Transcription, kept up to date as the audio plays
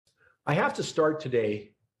I have to start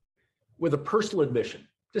today with a personal admission.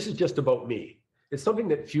 This is just about me. It's something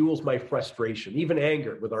that fuels my frustration, even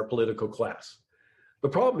anger with our political class. The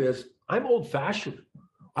problem is I'm old-fashioned.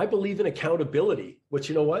 I believe in accountability, which,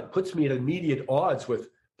 you know what, puts me at immediate odds with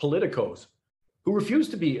politicos who refuse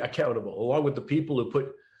to be accountable, along with the people who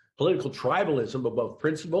put political tribalism above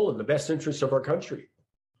principle and the best interests of our country.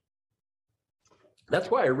 That's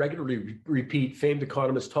why I regularly repeat famed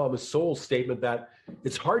economist Thomas Sowell's statement that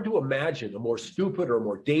it's hard to imagine a more stupid or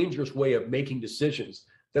more dangerous way of making decisions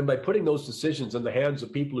than by putting those decisions in the hands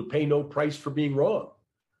of people who pay no price for being wrong.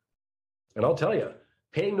 And I'll tell you,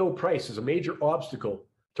 paying no price is a major obstacle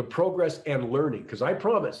to progress and learning, because I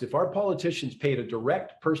promise if our politicians paid a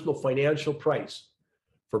direct personal financial price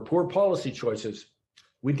for poor policy choices,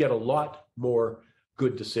 we'd get a lot more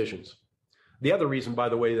good decisions. The other reason, by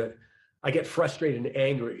the way, that I get frustrated and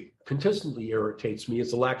angry, consistently irritates me,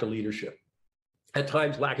 is the lack of leadership. At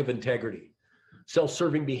times, lack of integrity,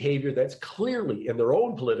 self-serving behavior that's clearly in their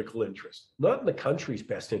own political interest, not in the country's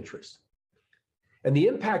best interest. And the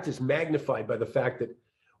impact is magnified by the fact that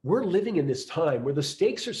we're living in this time where the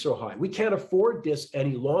stakes are so high. We can't afford this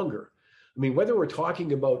any longer. I mean, whether we're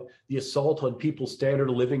talking about the assault on people's standard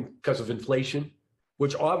of living because of inflation,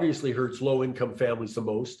 which obviously hurts low-income families the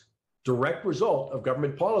most, direct result of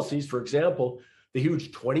government policies, for example, the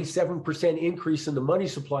huge 27% increase in the money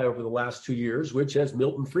supply over the last 2 years, which, as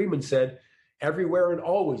Milton Friedman said, everywhere and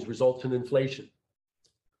always results in inflation.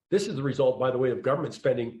 This is the result, by the way, of government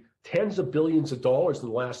spending tens of billions of dollars in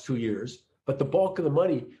the last 2 years, but the bulk of the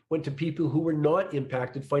money went to people who were not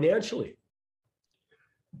impacted financially.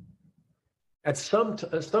 At some of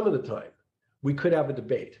the time, we could have a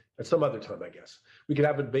debate, at some other time, I guess, we could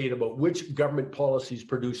have a debate about which government policies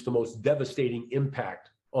produce the most devastating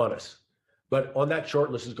impact on us. But on that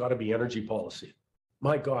short list has got to be energy policy.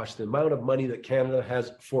 My gosh, the amount of money that Canada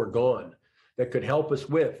has foregone that could help us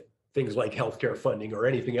with things like healthcare funding or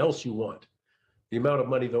anything else you want. The amount of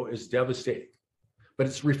money, though, is devastating. But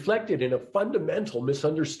it's reflected in a fundamental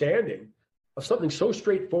misunderstanding of something so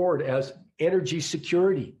straightforward as energy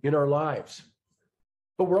security in our lives.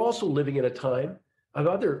 But we're also living in a time of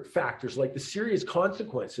other factors like the serious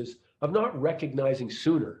consequences of not recognizing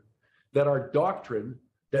sooner that our doctrine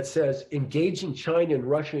that says engaging China and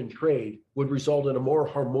Russia in trade would result in a more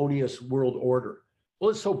harmonious world order.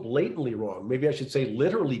 Well, it's so blatantly wrong. Maybe I should say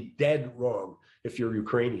literally dead wrong if you're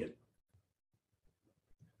Ukrainian.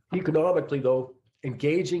 Economically, though,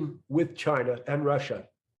 engaging with China and Russia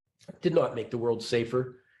did not make the world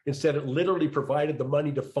safer. Instead, it literally provided the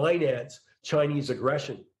money to finance Chinese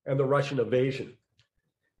aggression and the Russian invasion.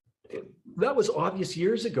 That was obvious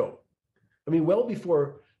years ago. I mean, well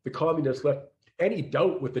before the communists left any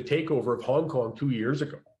doubt with the takeover of Hong Kong 2 years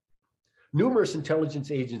ago. Numerous intelligence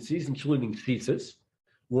agencies, including CSIS,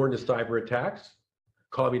 warned of cyber attacks,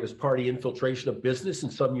 Communist Party infiltration of business in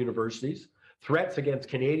some universities, threats against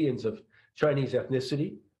Canadians of Chinese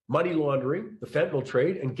ethnicity, money laundering, the fentanyl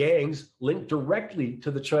trade, and gangs linked directly to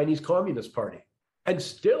the Chinese Communist Party. And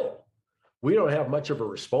still, we don't have much of a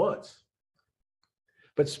response.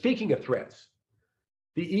 But speaking of threats,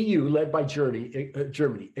 the EU, led by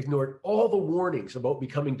Germany, ignored all the warnings about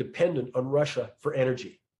becoming dependent on Russia for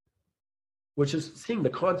energy, which is seeing the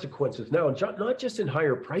consequences now, not just in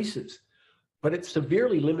higher prices, but it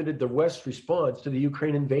severely limited the West's response to the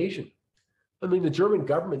Ukraine invasion. I mean, the German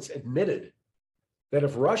government's admitted that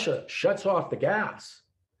if Russia shuts off the gas,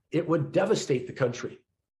 it would devastate the country.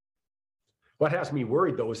 What has me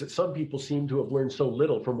worried, though, is that some people seem to have learned so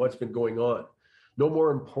little from what's been going on. No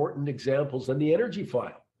more important examples than the energy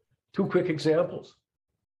file. 2 quick examples.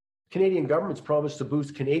 Canadian government's promised to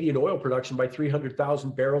boost Canadian oil production by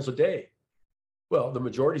 300,000 barrels a day. Well, the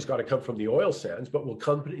majority's got to come from the oil sands, but will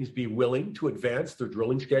companies be willing to advance their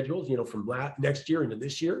drilling schedules, from next year into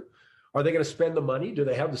this year? Are they going to spend the money? Do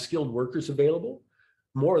they have the skilled workers available?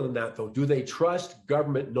 More than that, though, do they trust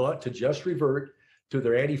government not to just revert to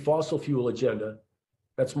their anti-fossil fuel agenda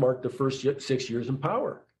that's marked the first 6 years in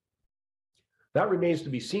power? That remains to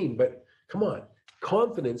be seen, but come on,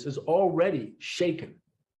 confidence is already shaken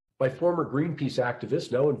by former Greenpeace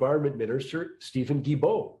activist, now Environment Minister Steven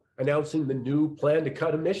Guilbeault, announcing the new plan to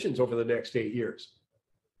cut emissions over the next 8 years.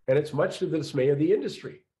 And it's much to the dismay of the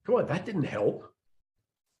industry. Come on, that didn't help.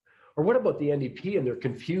 Or what about the NDP and their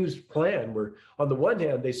confused plan where on the one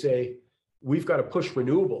hand they say, we've got to push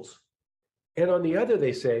renewables. And on the other,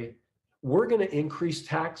 they say, we're going to increase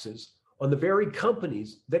taxes on the very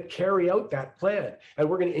companies that carry out that plan. And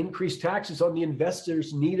we're going to increase taxes on the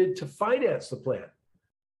investors needed to finance the plan.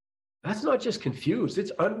 That's not just confused,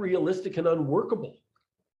 it's unrealistic and unworkable.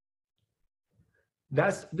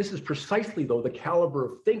 This is precisely, though, the caliber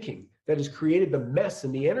of thinking that has created the mess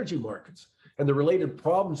in the energy markets and the related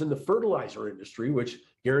problems in the fertilizer industry, which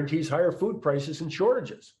guarantees higher food prices and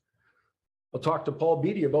shortages. I'll talk to Paul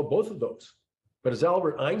Beattie about both of those. But as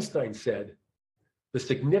Albert Einstein said, the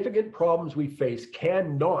significant problems we face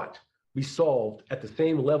cannot be solved at the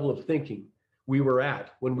same level of thinking we were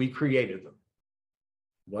at when we created them.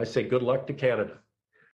 Well, I say good luck to Canada.